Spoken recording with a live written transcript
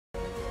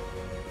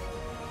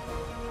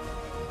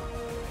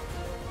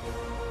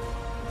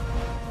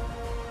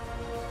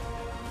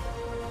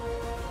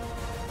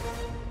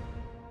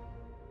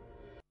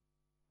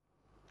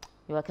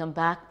Welcome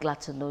back. Glad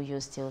to know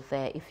you're still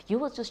there. If you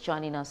were just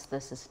joining us,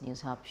 this is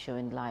News Hub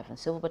showing live on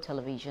Silverbird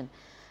Television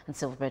and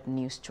Silverbird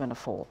News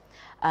 24.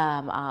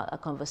 Our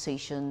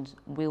conversation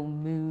will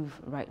move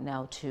right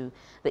now to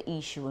the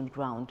issue on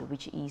ground,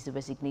 which is the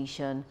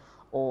resignation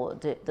or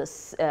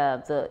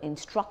the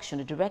instruction,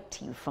 the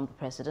directive from the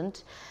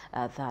president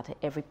that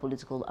every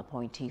political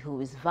appointee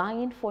who is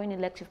vying for an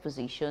elective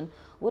position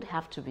would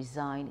have to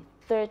resign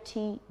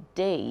 30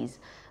 days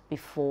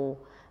before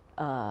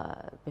the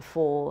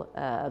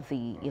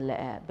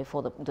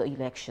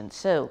election.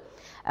 So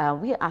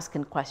we are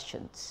asking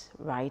questions,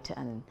 right?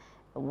 And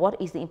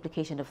what is the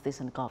implication of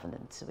this on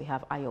governance? We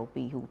have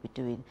IOB who will be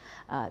doing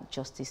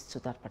justice to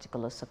that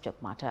particular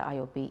subject matter.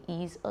 IOB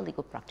is a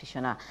legal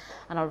practitioner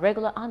and a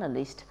regular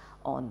analyst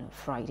on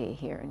Friday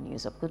here in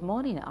News Up. Good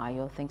morning,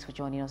 Ayo. Thanks for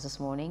joining us this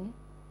morning.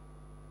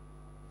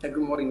 Good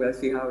morning,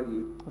 Mercy. How are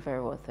you?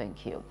 Very well,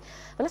 thank you.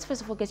 But let's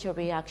first of all get your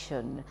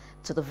reaction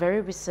to the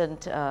very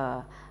recent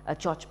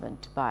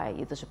judgment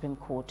by the Supreme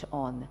Court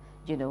on,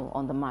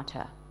 on the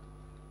matter.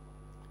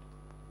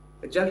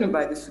 A judgment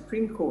by the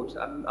Supreme Court,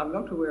 I'm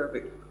not aware of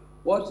it.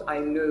 What I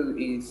know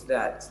is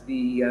that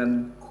the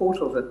Court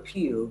of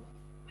Appeal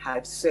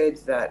had said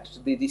that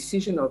the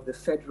decision of the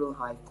Federal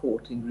High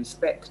Court in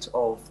respect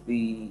of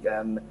the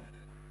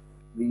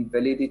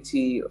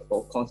validity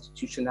or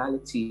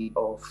constitutionality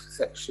of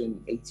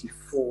Section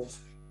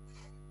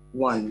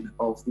 84(1)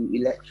 of the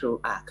Electoral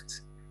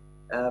Act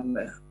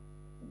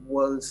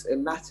was a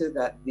matter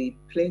that the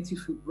plaintiff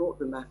who brought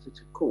the matter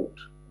to court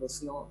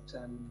was not,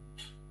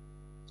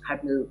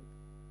 had no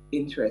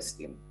interest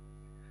in.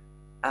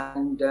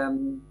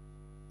 And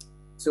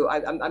so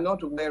I'm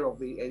not aware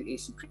of a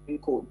Supreme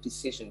Court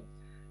decision,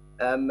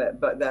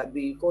 but that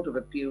the Court of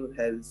Appeal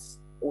has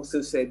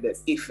also said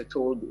that if at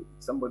all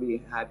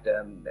somebody had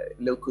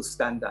local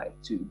standi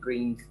to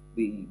bring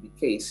the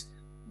case,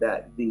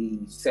 that the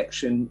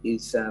section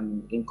is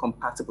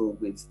incompatible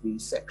with the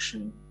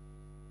section,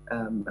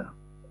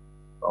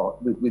 or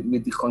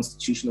with the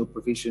constitutional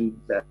provision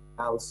that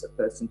allows a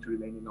person to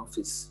remain in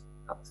office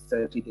up to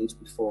 30 days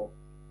before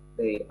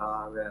they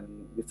are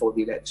before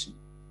the election.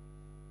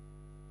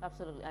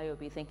 Absolutely,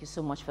 IOB. Thank you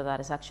so much for that.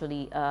 It's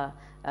actually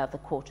the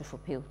Court of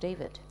Appeal.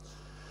 David.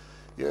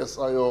 Yes,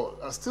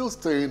 I'm still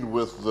staying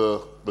with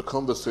the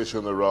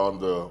conversation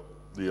around the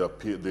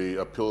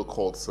appeal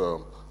court's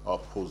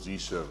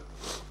position.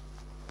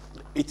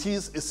 It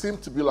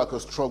seems to be like a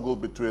struggle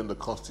between the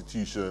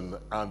Constitution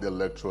and the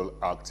Electoral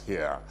Act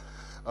here.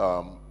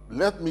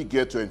 Let me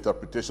get your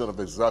interpretation of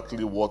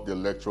exactly what the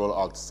Electoral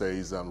Act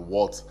says and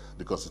what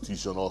the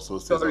Constitution also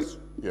says. Sorry.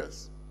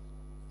 Yes.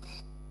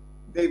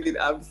 David,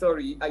 I'm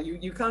sorry.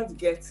 You can't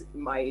get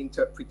my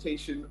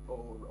interpretation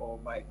or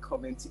my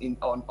comment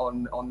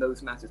on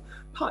those matters.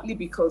 Partly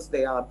because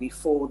they are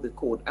before the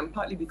court, and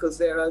partly because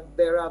there are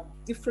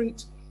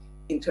different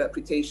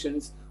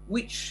interpretations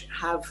which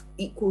have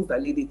equal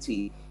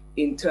validity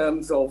in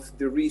terms of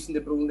the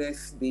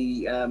reasonableness,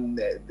 the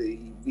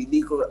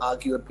legal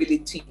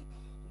arguability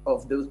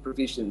of those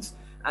provisions,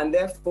 and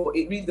therefore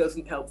it really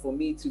doesn't help for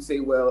me to say,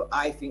 well,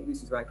 I think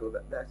this is right or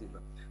that is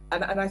right.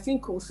 And I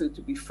think also,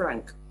 to be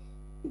frank,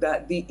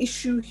 that the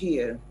issue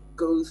here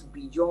goes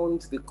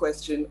beyond the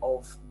question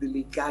of the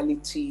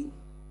legality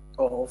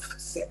of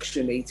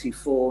Section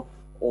 84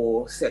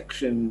 or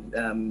Section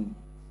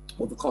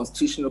or the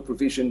constitutional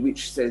provision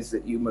which says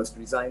that you must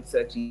resign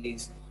 30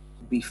 days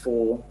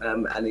before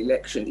an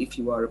election if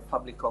you are a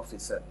public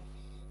officer.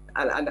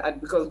 And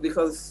because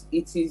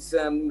it is,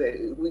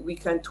 we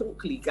can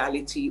talk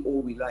legality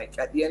all we like.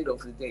 At the end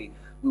of the day,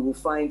 we will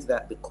find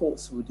that the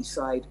courts will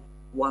decide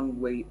one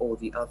way or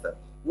the other.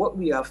 What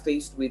we are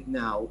faced with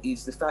now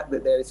is the fact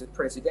that there is a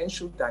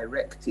presidential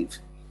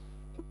directive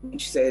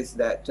which says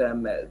that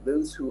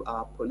those who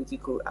are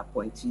political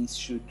appointees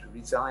should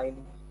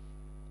resign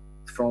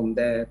from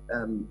their,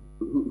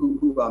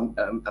 who are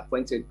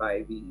appointed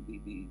by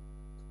the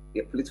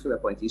political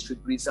appointees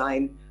should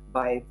resign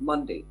by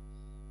Monday.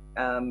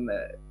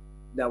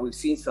 Now we've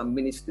seen some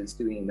ministers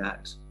doing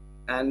that.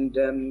 And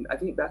I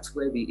think that's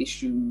where the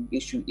issue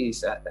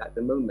is at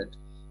the moment,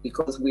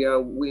 because we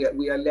are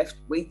left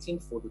waiting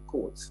for the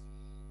courts.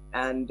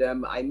 And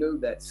I know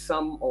that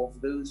some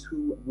of those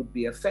who would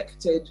be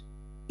affected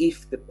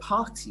if the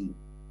party,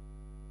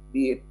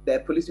 their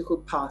political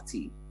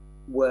party,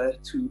 were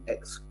to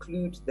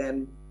exclude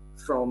them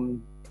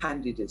from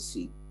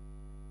candidacy.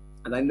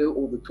 And I know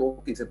all the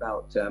talk is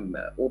about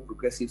All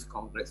Progressives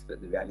Congress,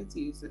 but the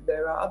reality is that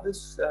there are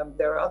others.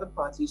 There are other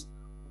parties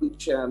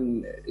which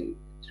to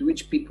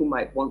which people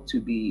might want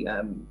to be,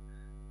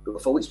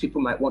 for which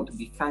people might want to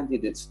be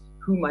candidates,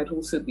 who might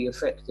also be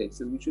affected.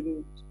 So we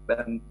shouldn't,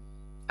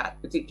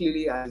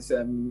 particularly as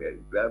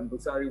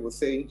Busari was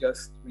saying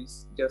just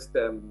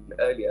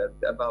earlier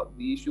about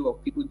the issue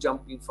of people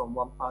jumping from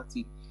one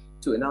party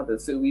to another.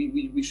 So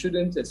we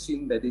shouldn't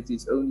assume that it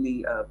is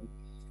only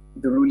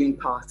the ruling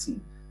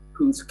party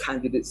whose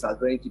candidates are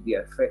going to be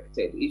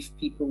affected. If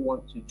people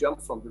want to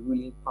jump from the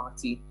ruling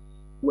party,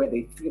 where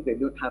they feel they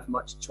don't have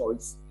much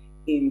choice,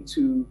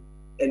 into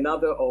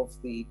another of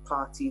the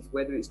parties,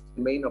 whether it's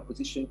the main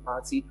opposition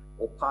party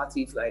or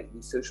parties like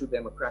the Social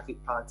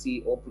Democratic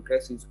Party or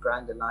Progressives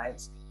Grand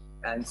Alliance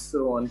and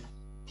so on,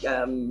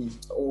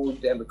 or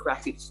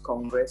Democratic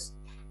Congress,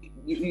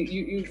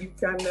 you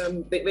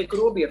can, they could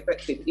all be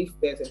affected if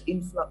there's an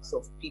influx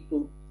of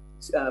people,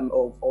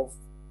 of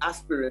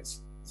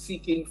aspirants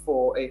seeking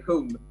for a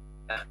home.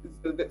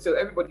 So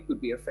everybody could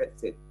be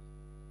affected.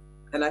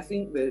 And I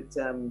think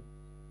that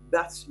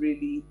that's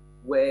really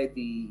where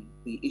the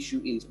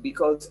issue is,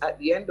 because at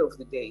the end of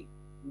the day,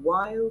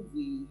 while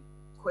the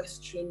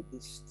question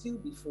is still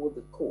before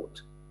the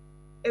court,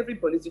 every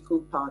political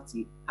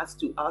party has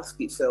to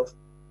ask itself,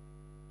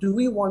 do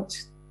we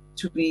want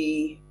to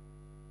be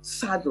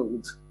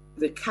saddled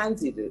the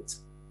candidate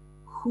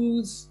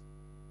whose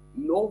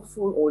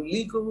lawful or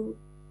legal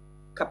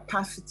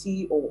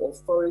capacity or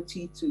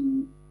authority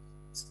to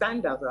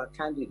stand as our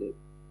candidate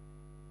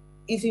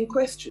is in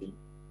question,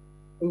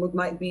 and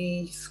might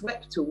be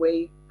swept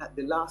away at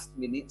the last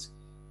minute,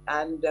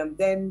 and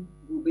then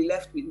we'll be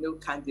left with no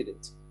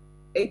candidate.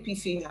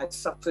 APC had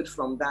suffered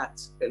from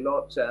that a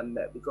lot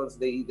because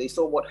they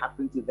saw what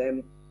happened to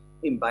them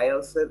in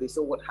Bayelsa, they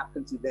saw what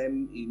happened to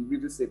them in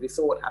Rivers State, they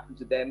saw what happened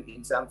to them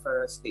in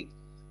Zamfara State.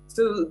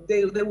 So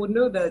they would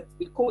know that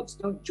the courts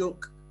don't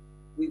joke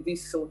with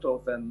this sort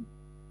of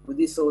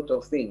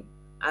thing.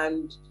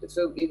 And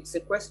so it's a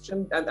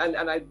question, and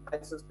I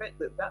suspect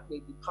that may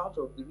be part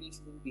of the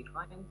reasoning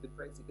behind the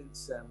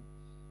president's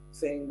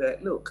saying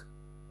that, look,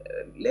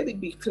 let it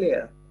be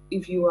clear,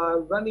 if you are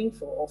running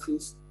for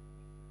office,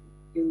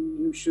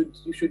 you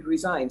should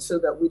resign, so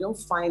that we don't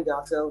find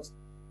ourselves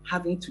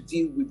having to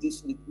deal with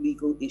this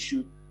legal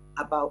issue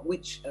about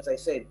which, as I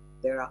said,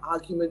 there are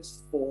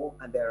arguments for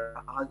and there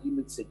are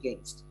arguments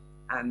against,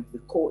 and the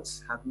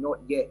courts have not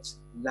yet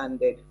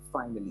landed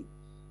finally.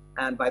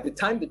 And by the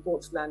time the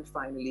courts land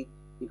finally,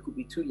 it could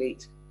be too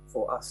late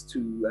for us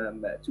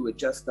to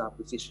adjust our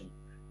position.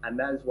 And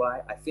that is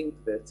why I think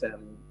that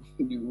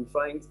you will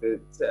find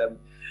that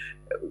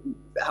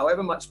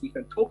however much we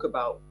can talk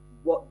about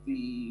what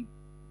the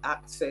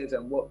Act says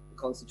and what the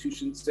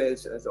Constitution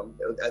says, as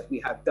we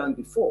have done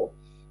before,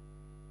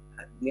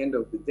 at the end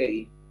of the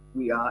day,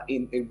 we are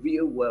in a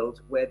real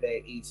world where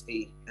there is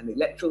an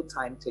electoral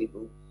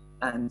timetable,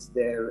 and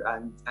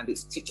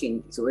it's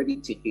ticking. It's already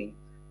ticking,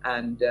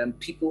 and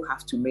people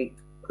have to make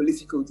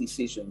political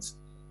decisions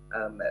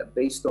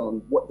based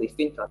on what they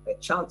think are their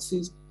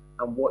chances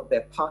and what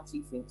their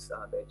party thinks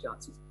are their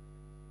chances.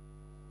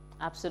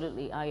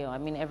 Absolutely, Ayo. I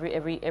mean,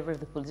 every of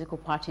the political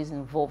parties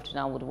involved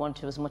now would want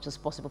to, as much as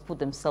possible, put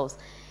themselves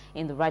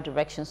in the right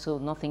direction so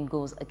nothing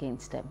goes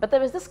against them. But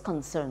there is this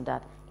concern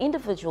that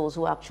individuals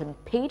who are actually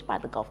paid by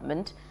the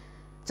government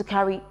to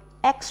carry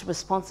X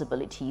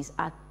responsibilities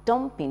are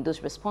dumping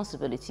those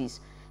responsibilities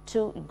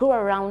to go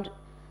around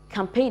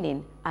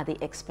campaigning at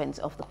the expense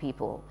of the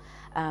people.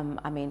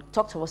 I mean,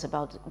 talk to us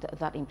about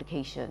that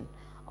implication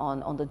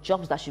on the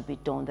jobs that should be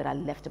done that are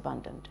left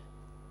abandoned.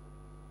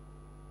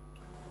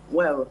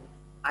 Well,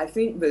 I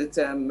think that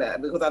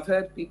because I've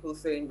heard people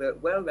saying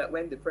that, well, that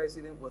when the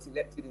president was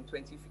elected in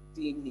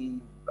 2015,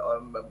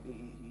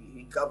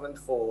 he governed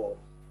for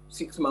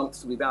 6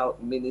 months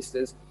without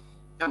ministers.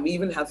 And we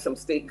even have some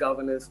state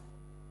governors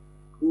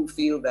who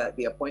feel that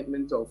the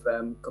appointment of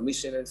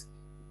commissioners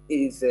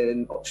is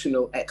an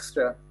optional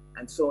extra,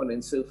 and so on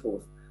and so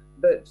forth.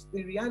 But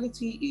the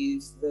reality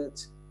is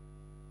that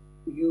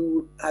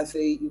you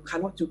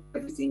cannot do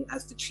everything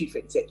as the chief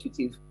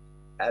executive,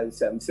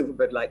 as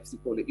Silverbird likes to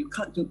call it. You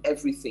can't do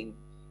everything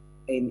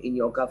in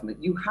your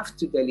government. You have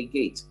to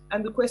delegate.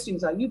 And the question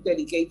is, are you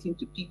delegating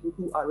to people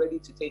who are ready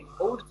to take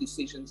bold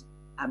decisions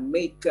and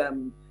make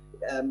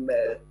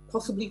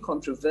possibly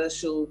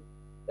controversial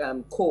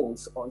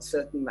calls on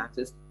certain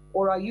matters?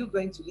 Or are you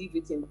going to leave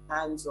it in the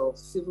hands of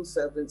civil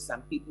servants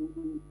and people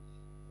who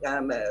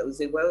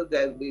say, well,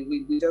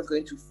 we're just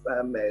going to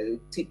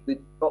tick the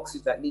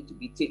boxes that need to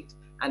be ticked,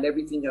 and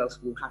everything else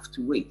will have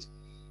to wait?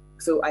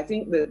 So I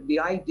think that the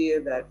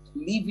idea that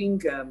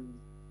leaving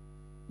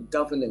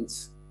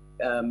governance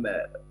and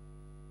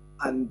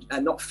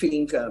not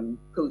filling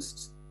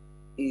posts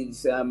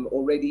is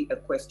already a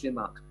question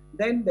mark.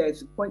 Then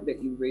there's a point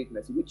that you raised,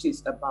 which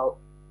is about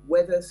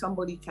whether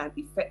somebody can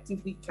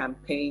effectively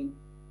campaign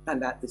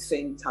and at the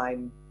same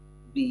time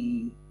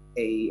be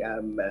a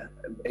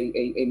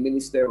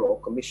minister or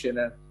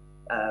commissioner.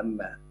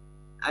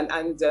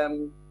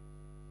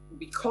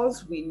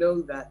 Because we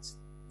know that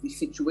the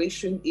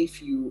situation,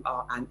 if you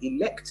are an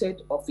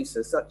elected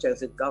officer, such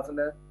as a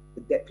governor,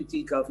 a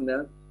deputy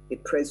governor, a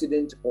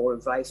president, or a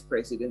vice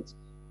president,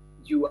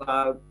 you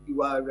are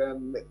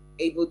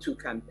able to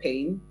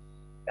campaign.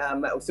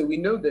 So we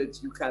know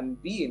that you can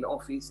be in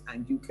office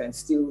and you can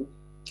still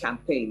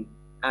campaign.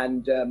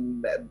 And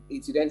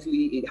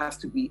incidentally, it has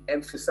to be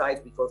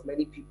emphasized, because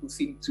many people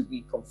seem to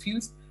be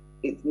confused.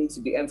 It needs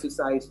to be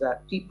emphasized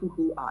that people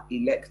who are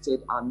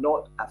elected are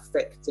not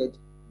affected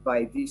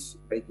by this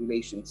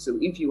regulation. So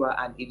if you are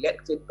an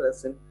elected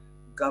person,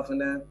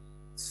 governor,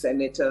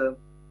 senator,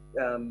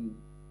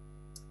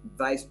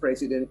 vice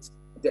president,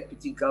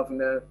 deputy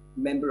governor,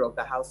 member of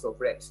the House of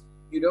Reps.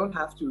 You don't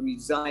have to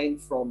resign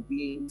from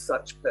being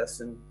such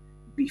person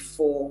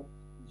before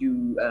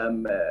you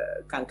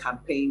can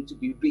campaign to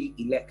be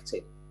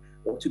re-elected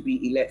or to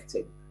be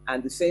elected.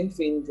 And the same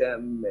thing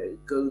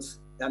goes,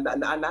 and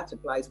that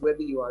applies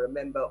whether you are a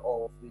member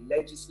of the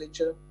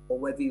legislature or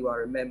whether you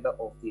are a member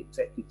of the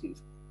executive.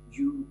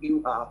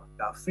 You are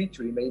free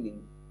to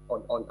remain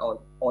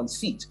on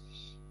seat.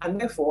 And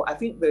therefore, I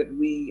think that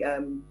we,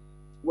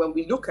 when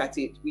we look at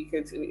it, we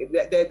can,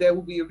 there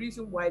will be a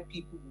reason why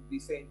people will be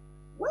saying,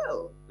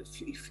 well,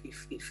 if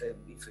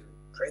a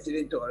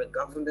president or a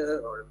governor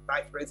or a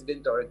vice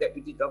president or a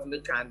deputy governor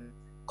can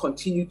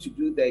continue to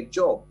do their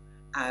job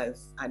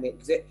as an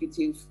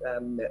executive,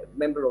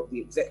 member of the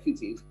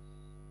executive,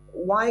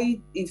 why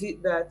is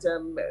it that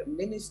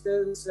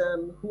ministers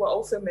who are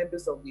also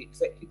members of the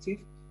executive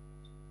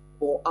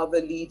or other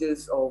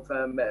leaders of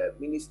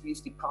ministries,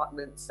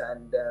 departments,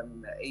 and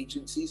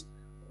agencies,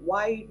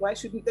 why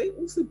shouldn't they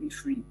also be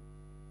free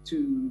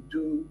to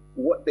do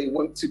what they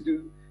want to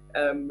do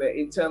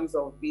in terms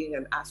of being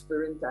an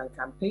aspirant and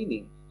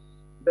campaigning?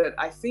 But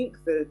I think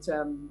that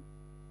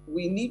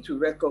we need to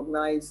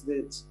recognize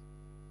that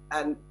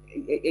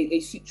a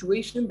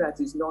situation that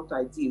is not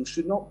ideal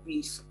should not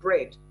be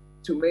spread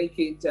to make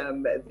it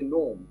the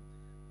norm.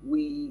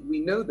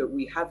 We know that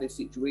we have a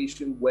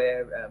situation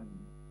where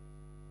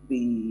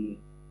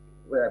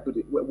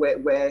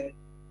where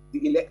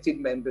the elected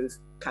members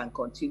can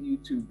continue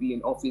to be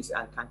in office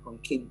and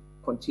can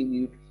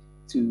continue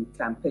to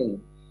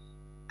campaign.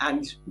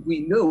 And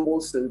we know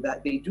also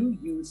that they do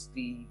use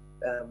the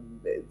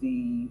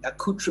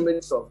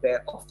accoutrements of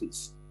their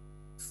office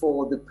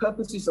for the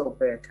purposes of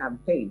their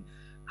campaign.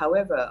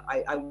 However,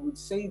 I would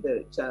say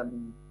that,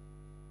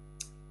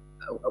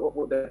 what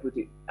would I put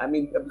it? I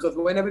mean, because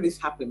whenever this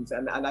happens,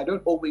 and I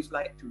don't always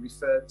like to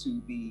refer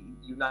to the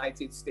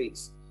United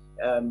States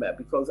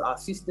because our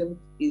system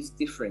is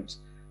different.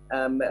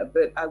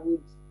 But I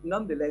would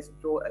nonetheless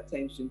draw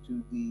attention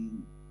to the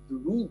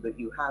rule that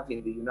you have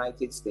in the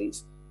United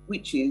States,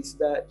 which is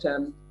that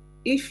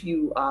if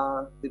you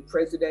are the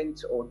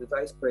president or the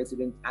vice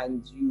president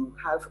and you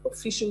have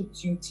official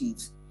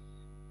duties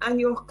and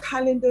your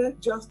calendar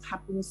just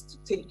happens to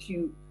take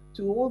you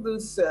to all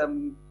those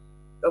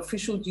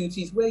official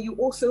duties where you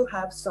also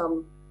have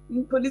some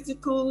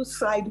political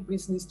side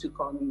business to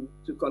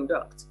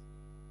conduct,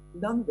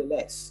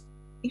 nonetheless,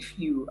 if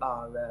you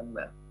are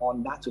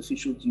on that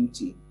official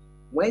duty,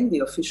 when the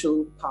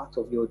official part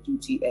of your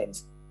duty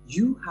ends,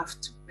 you have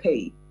to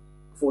pay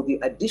for the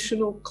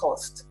additional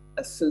cost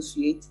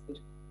associated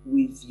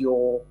with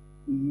your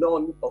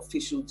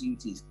non-official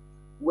duties,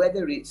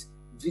 whether it's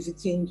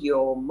visiting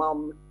your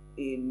mom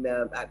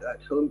at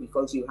home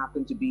because you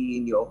happen to be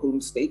in your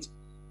home state,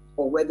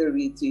 or whether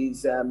it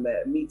is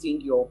meeting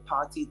your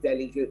party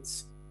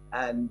delegates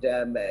and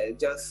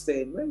just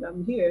saying, well,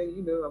 I'm here,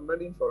 you know, I'm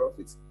running for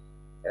office,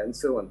 and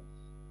so on.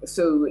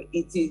 So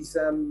it is,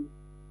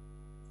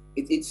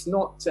 it's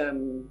not,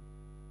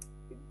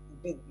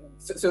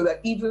 so that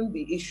even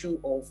the issue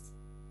of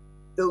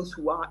those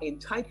who are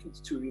entitled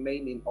to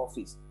remain in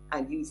office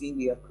and using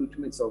the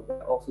accoutrements of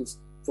their office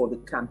for the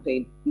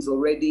campaign is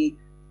already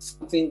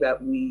something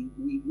that we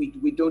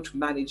don't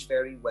manage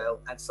very well,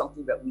 and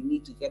something that we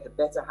need to get a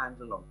better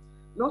handle on.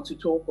 Not to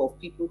talk of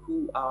people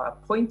who are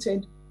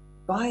appointed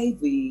by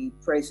the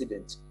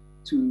president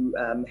to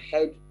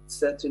head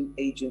certain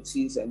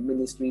agencies and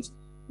ministries,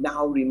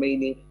 now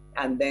remaining,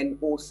 and then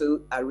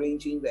also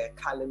arranging their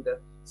calendar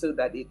so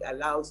that it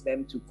allows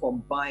them to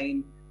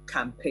combine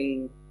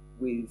campaign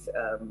with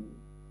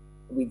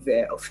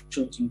their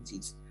official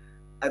duties.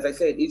 As I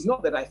said, it's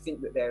not that I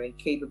think that they're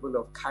incapable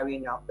of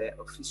carrying out their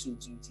official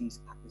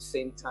duties at the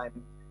same time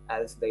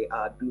as they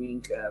are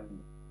doing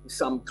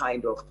some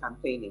kind of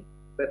campaigning,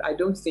 but I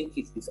don't think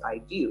it is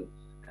ideal.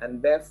 And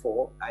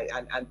therefore,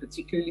 and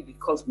particularly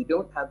because we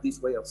don't have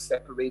this way of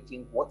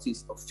separating what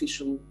is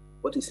official,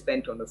 what is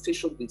spent on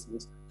official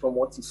business from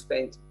what is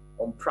spent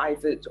on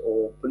private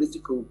or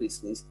political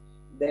business,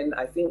 then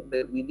I think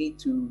that we need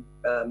to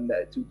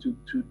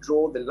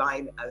draw the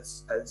line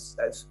as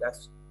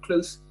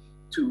close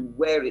to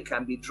where it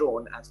can be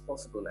drawn as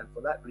possible. And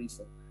for that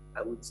reason,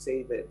 I would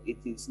say that it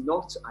is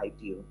not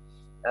ideal.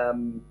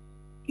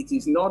 It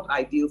is not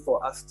ideal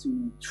for us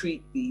to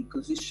treat the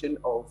position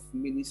of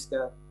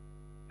minister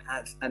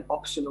as an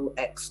optional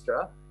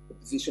extra, the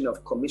position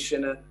of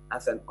commissioner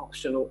as an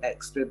optional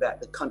extra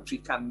that the country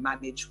can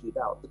manage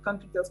without. The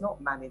country does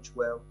not manage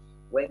well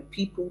when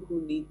people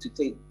who need to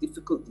take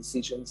difficult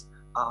decisions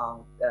are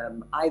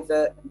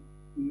either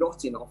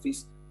not in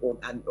office, or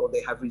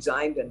they have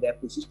resigned and their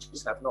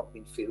positions have not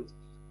been filled,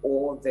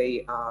 or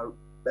they are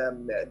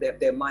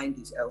their mind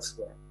is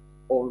elsewhere,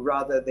 or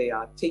rather they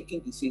are taking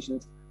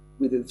decisions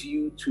with a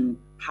view to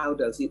how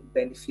does it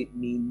benefit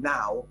me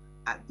now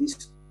at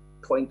this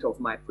point of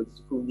my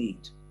political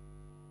need.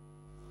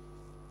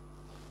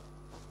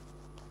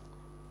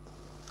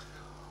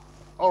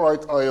 All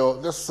right,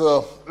 Ayo,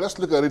 let's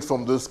look at it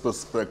from this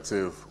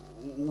perspective.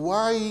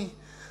 Why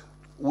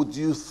would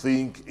you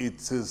think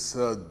it is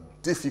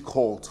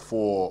difficult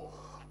for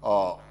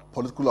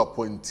political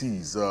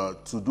appointees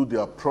to do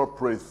the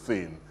appropriate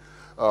thing?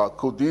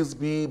 Could this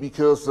be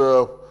because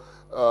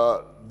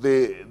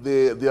they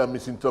are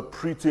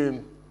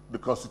misinterpreting the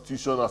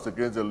Constitution as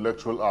against the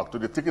Electoral Act? So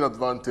they're taking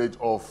advantage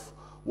of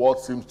what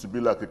seems to be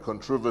like a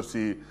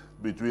controversy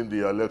between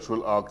the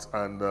Electoral Act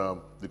and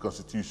the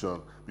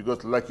Constitution.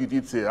 Because like you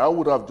did say, I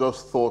would have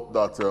just thought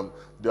that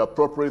the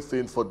appropriate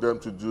thing for them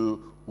to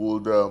do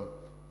would,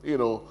 you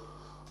know,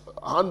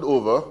 hand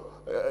over.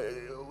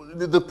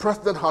 The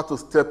president had to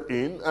step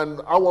in, and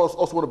I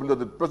also want to believe that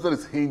the president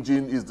is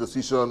hinging his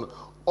decision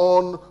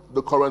on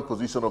the current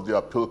position of the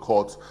appeal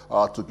court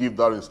to give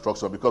that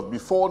instruction. Because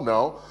before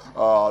now,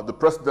 the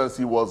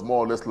presidency was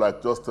more or less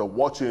like just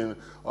watching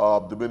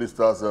the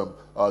ministers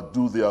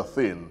do their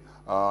thing.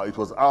 It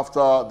was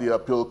after the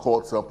appeal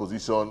court's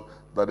position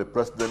that the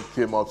president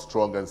came out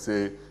strong and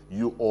say,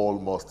 you all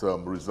must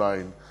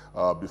resign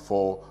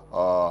before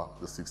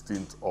the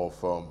 16th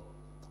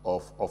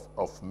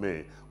of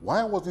May.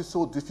 Why was it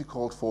so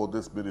difficult for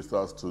these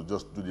ministers to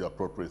just do the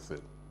appropriate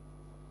thing?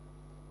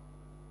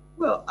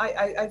 Well,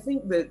 I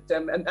think that,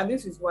 and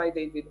this is why,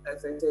 David,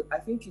 as I said, I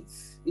think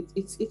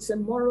it's a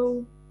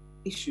moral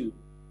issue.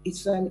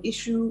 It's an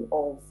issue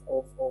of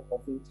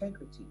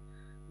integrity,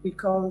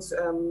 because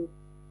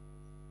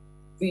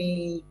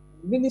the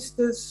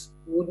ministers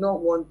would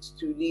not want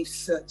to leave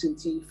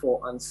certainty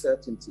for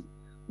uncertainty.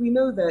 We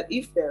know that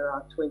if there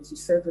are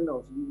 27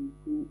 of you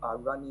who are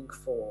running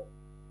for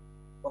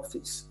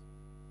office,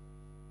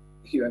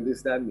 you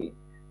understand me,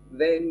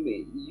 then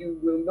you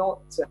will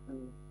not,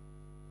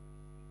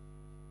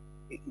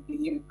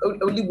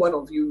 only one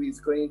of you is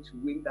going to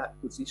win that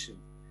position,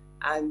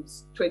 and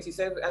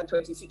 27 and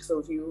 26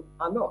 of you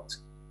are not,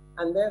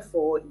 and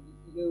therefore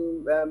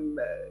you've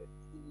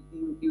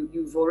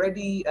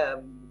already,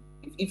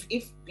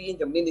 if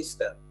being a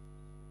minister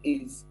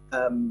is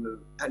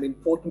an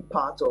important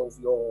part of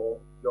your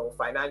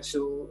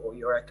financial or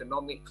your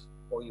economic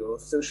or your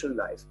social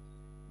life,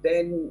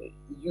 then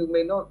you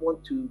may not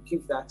want to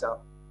give that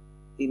up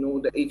in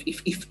order,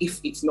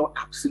 if it's not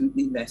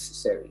absolutely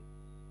necessary.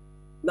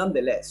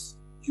 Nonetheless,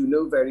 you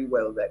know very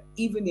well that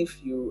even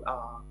if you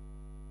are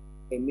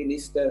a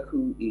minister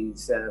who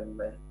is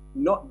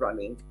not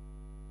running,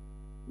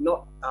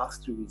 not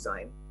asked to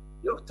resign,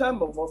 your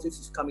term of office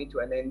is coming to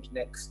an end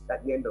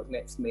at the end of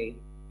next May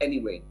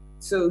anyway.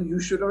 So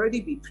you should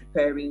already be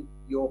preparing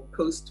your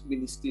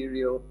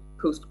post-ministerial,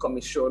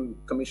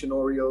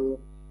 post-commissionarial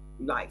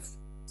life,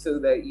 so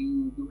that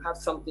you have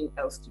something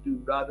else to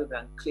do rather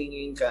than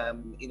clinging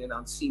in an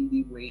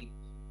unseemly way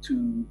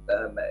to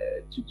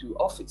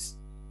office.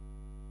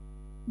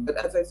 But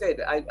as I said,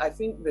 I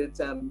think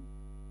that,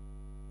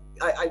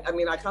 I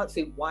mean, I can't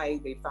say why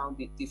they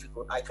found it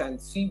difficult. I can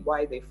see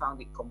why they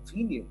found it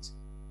convenient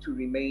to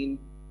remain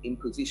in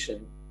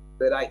position.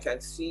 But I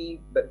can see,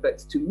 but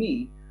to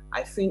me,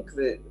 I think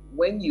that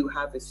when you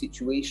have a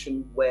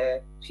situation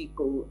where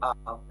people are,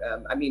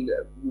 I mean,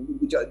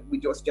 we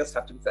just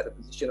have to look at the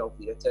position of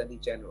the Attorney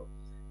General.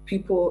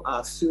 People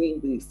are suing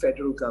the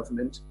federal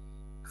government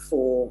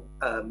for,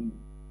 and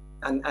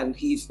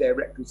he's their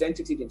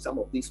representative in some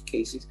of these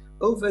cases,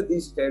 over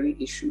this very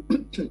issue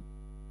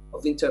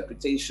of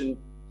interpretation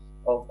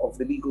of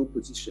the legal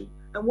position.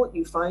 And what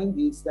you find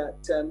is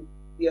that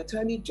the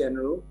Attorney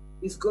General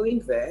is going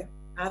there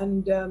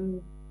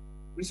and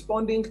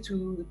responding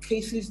to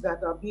cases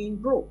that are being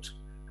brought.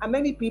 And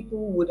many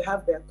people would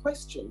have their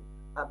question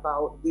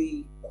about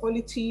the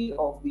quality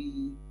of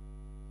the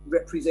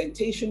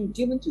representation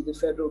given to the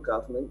federal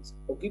government,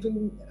 or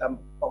given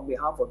on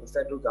behalf of the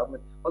federal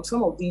government on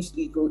some of these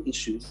legal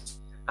issues,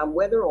 and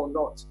whether or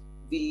not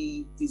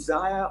the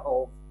desire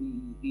of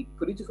the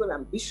political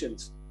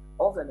ambitions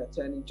of an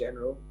Attorney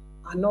General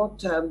are not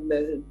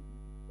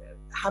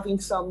having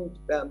some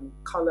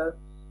color,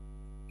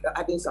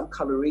 adding some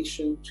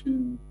coloration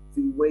to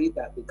the way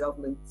that the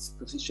government's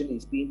position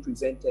is being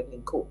presented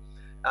in court.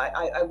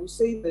 I would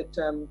say that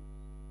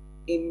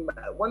in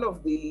one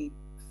of the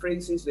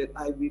phrases that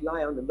I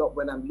rely on a lot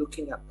when I'm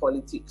looking at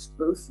politics,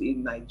 both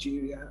in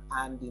Nigeria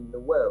and in the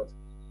world,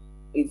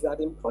 is that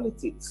in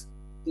politics,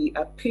 the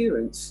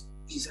appearance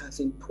is as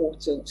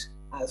important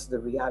as the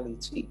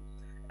reality.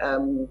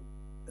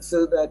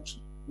 So that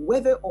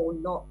whether or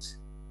not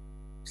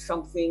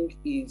something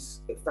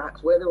is a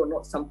fact, whether or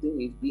not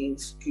something is being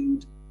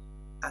skewed,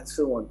 and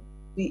so on,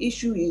 the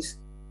issue is,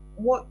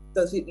 what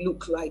does it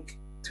look like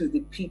to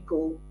the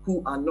people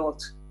who are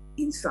not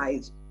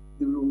inside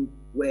the room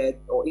where,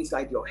 or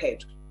inside your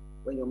head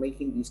when you're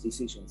making these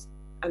decisions?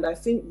 And I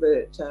think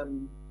that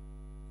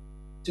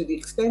to the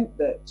extent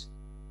that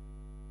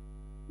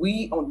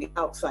we on the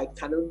outside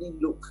can only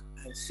look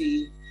and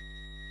see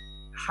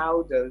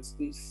how does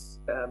this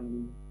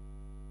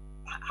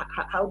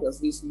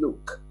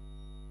look,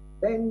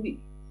 then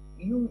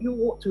you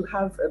ought to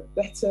have a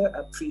better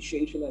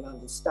appreciation and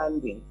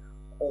understanding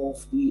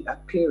of the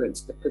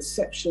appearance, the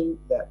perception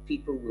that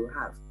people will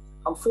have.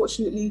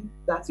 Unfortunately,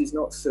 that is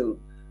not so.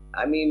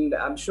 I mean,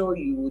 I'm sure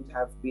you would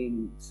have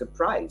been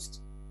surprised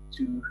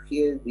to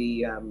hear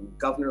the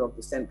governor of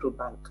the central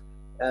bank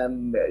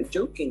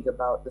joking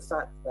about the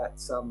fact that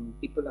some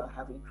people are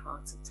having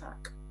heart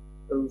attack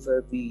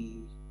over the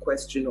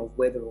question of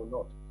whether or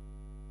not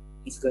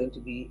he's going to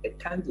be a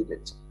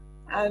candidate.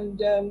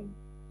 And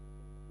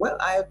well,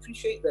 I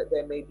appreciate that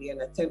there may be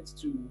an attempt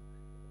to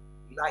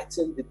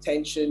lighten the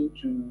tension,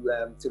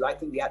 to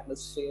lighten the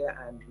atmosphere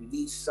and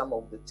release some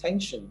of the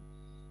tension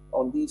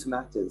on these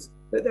matters.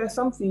 But there are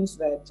some things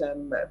that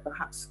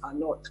perhaps are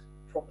not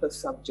proper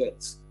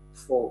subjects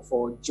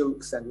for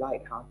jokes and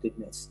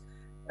lightheartedness.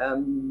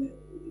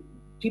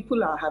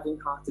 People are having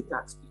heart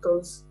attacks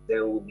because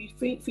there will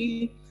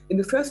be in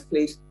the first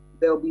place,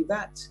 there will be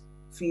that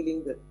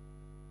feeling that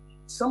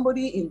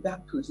somebody in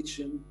that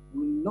position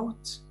will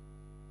not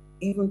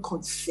even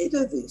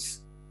consider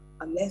this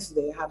unless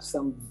they have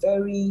some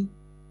very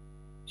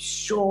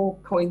sure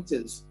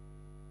pointers,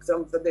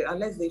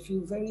 unless they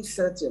feel very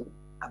certain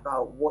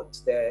about what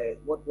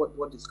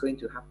is going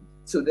to happen.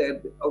 So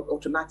they're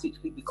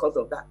automatically, because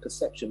of that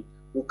perception,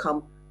 will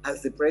come,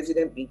 has the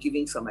president been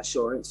giving some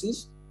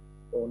assurances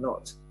or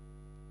not?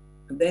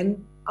 And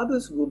then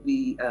others will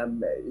be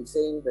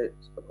saying that,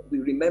 we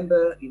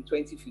remember in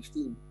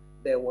 2015,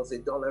 there was a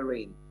dollar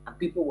rain and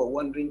people were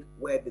wondering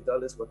where the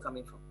dollars were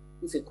coming from.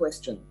 It's a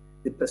question.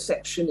 The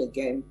perception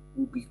again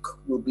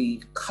will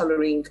be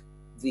coloring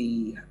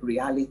the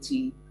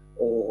reality,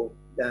 or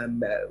how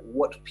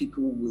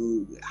people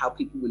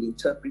will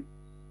interpret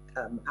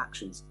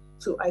actions.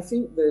 So I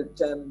think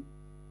that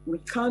we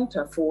can't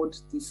afford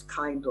this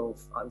kind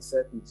of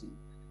uncertainty.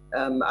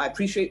 I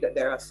appreciate that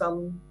there are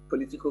some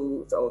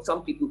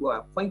people who are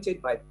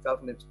appointed by the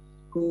government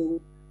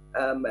who,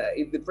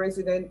 if the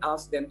president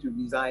asks them to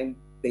resign,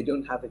 they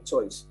don't have a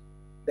choice.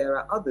 There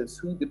are others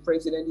who the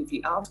president, if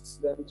he asks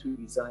them to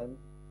resign,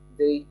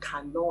 they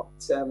cannot.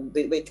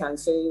 They can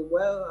say,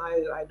 "Well,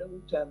 I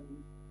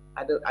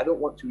don't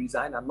want to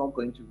resign. I'm not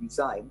going to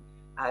resign,"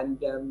 and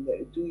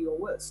do your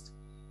worst.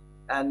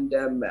 And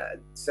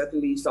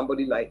certainly,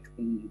 somebody like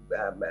the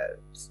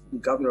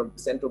governor of the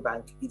central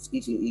bank is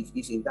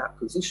in that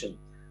position.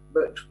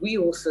 But we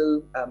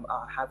also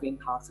are having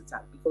heart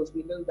attack because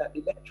we know that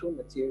electoral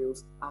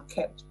materials are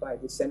kept by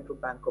the Central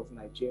Bank of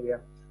Nigeria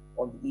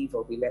on the eve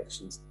of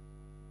elections.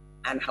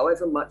 And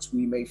however much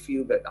we may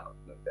feel that,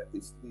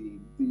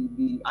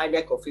 the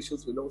INEC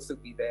officials will also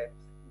be there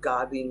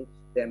guarding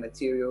their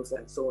materials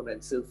and so on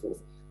and so forth.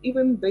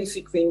 Even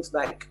basic things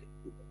like,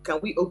 can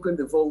we open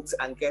the vault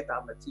and get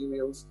our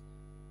materials?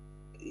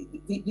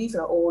 These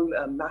are all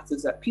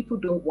matters that people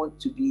don't want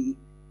to be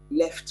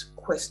left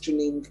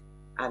questioning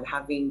and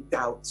having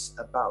doubts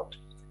about.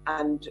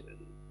 And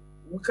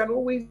we can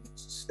always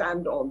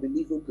stand on the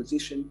legal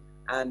position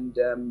and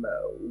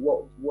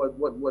what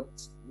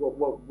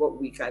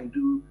we can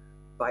do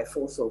by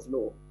force of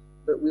law.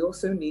 But we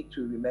also need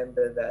to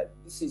remember that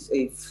this is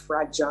a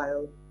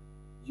fragile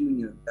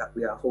union that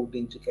we are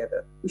holding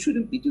together. We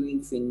shouldn't be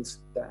doing things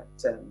that,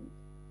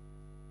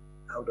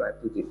 how do I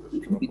put it? We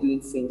shouldn't be doing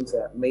things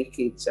that make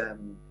it,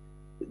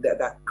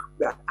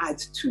 that add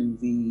to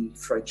the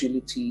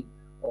fragility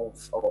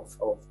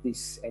of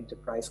this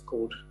enterprise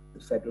called the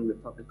Federal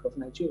Republic of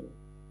Nigeria.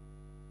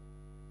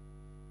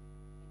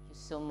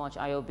 So much,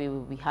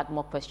 IOB. We had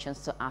more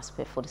questions to ask,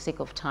 but for the sake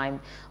of time,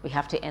 we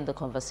have to end the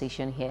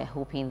conversation here,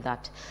 hoping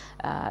that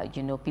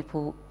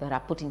people that are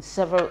put in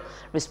several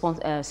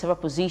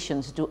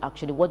positions do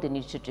actually what they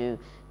need to do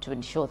to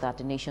ensure that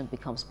the nation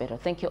becomes better.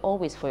 Thank you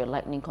always for your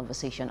lightning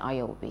conversation,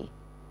 IOB.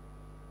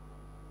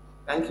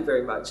 Thank you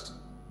very much.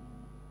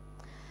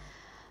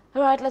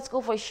 All right, let's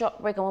go for a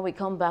short break, and when we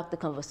come back, the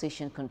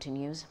conversation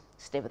continues.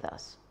 Stay with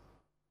us.